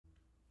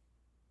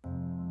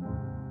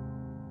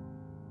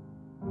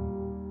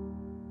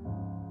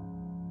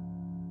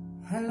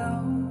Hello,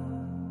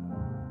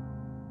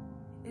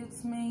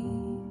 it's me.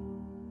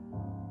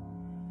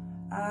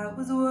 I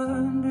was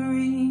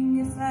wondering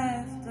if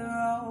after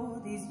all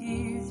these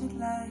years you'd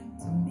like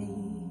to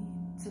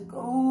meet, to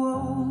go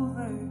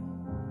over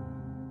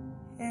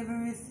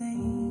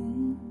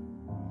everything.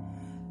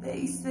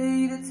 They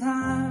say the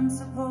time's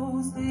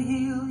supposed to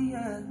heal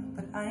ya,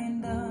 but I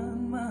ain't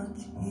done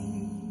much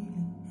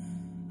healing.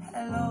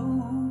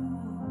 Hello,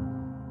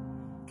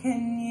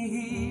 can you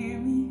hear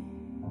me?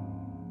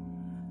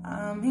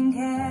 I'm in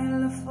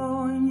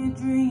California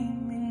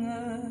dreaming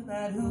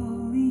about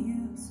who we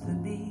used to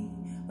be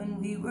when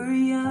we were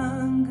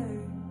younger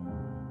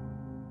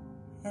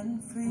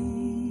and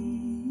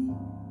free.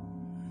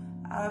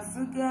 I've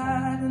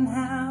forgotten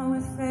how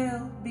it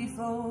felt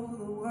before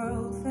the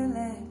world fell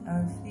at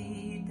our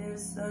feet.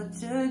 There's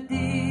such a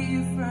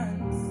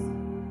difference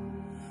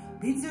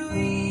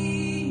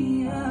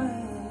between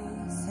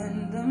us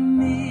and a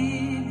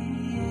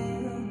million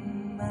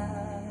miles.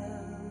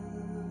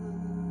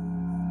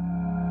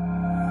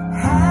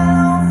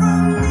 Hello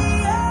from the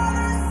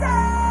other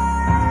side.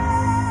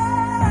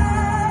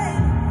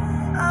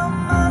 I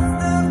must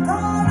have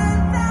called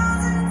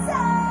 1,000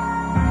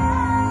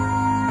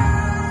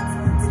 times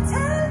to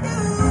tell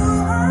you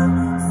I'm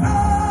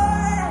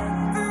sorry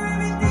for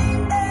everything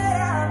that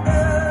I've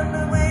done.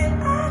 But when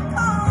I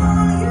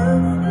call, you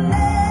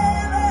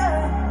never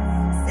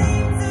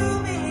seem to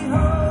be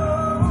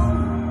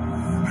home.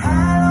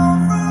 Hello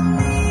from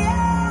the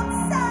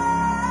outside.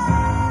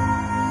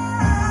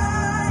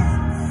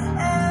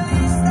 At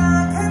least I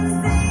can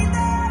say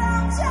that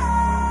I'm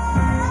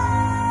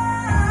trying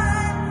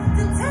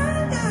to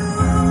tell you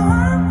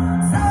I'm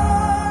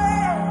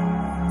sorry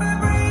for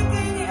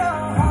breaking your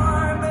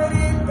heart, but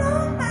it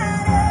don't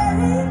matter.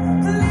 It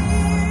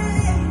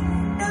clearly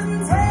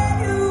doesn't tear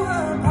you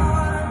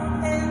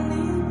apart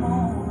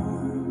anymore.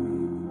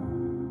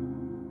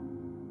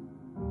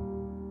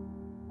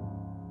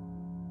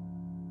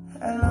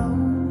 Hello,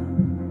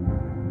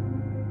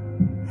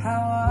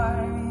 how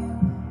are you?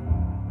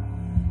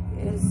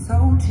 It's so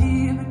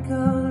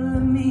typical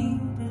of me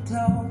to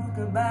talk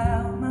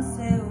about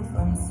myself.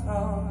 I'm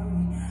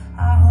sorry. I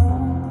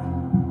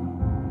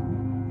hope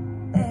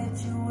that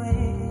you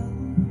will.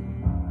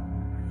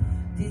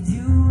 Did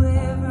you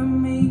ever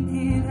make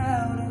it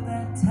out of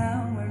that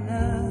town where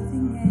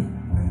nothing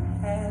ever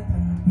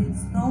happened?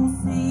 It's no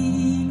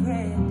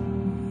secret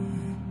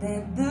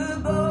that the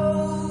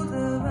both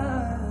of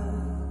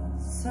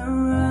us are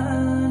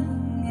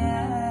running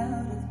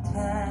out of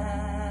time.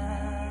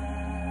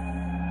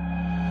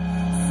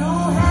 So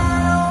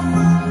hello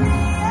from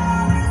the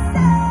other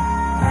side.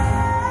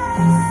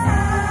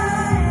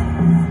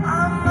 I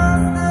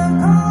must have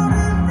called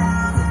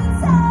 1,000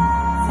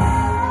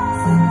 times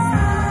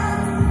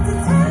to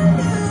tell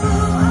you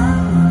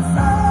I'm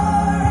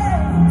sorry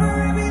for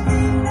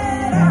everything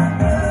that I've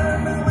done.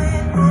 But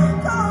when I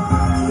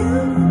call, you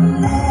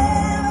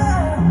never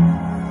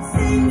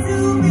seem to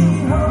be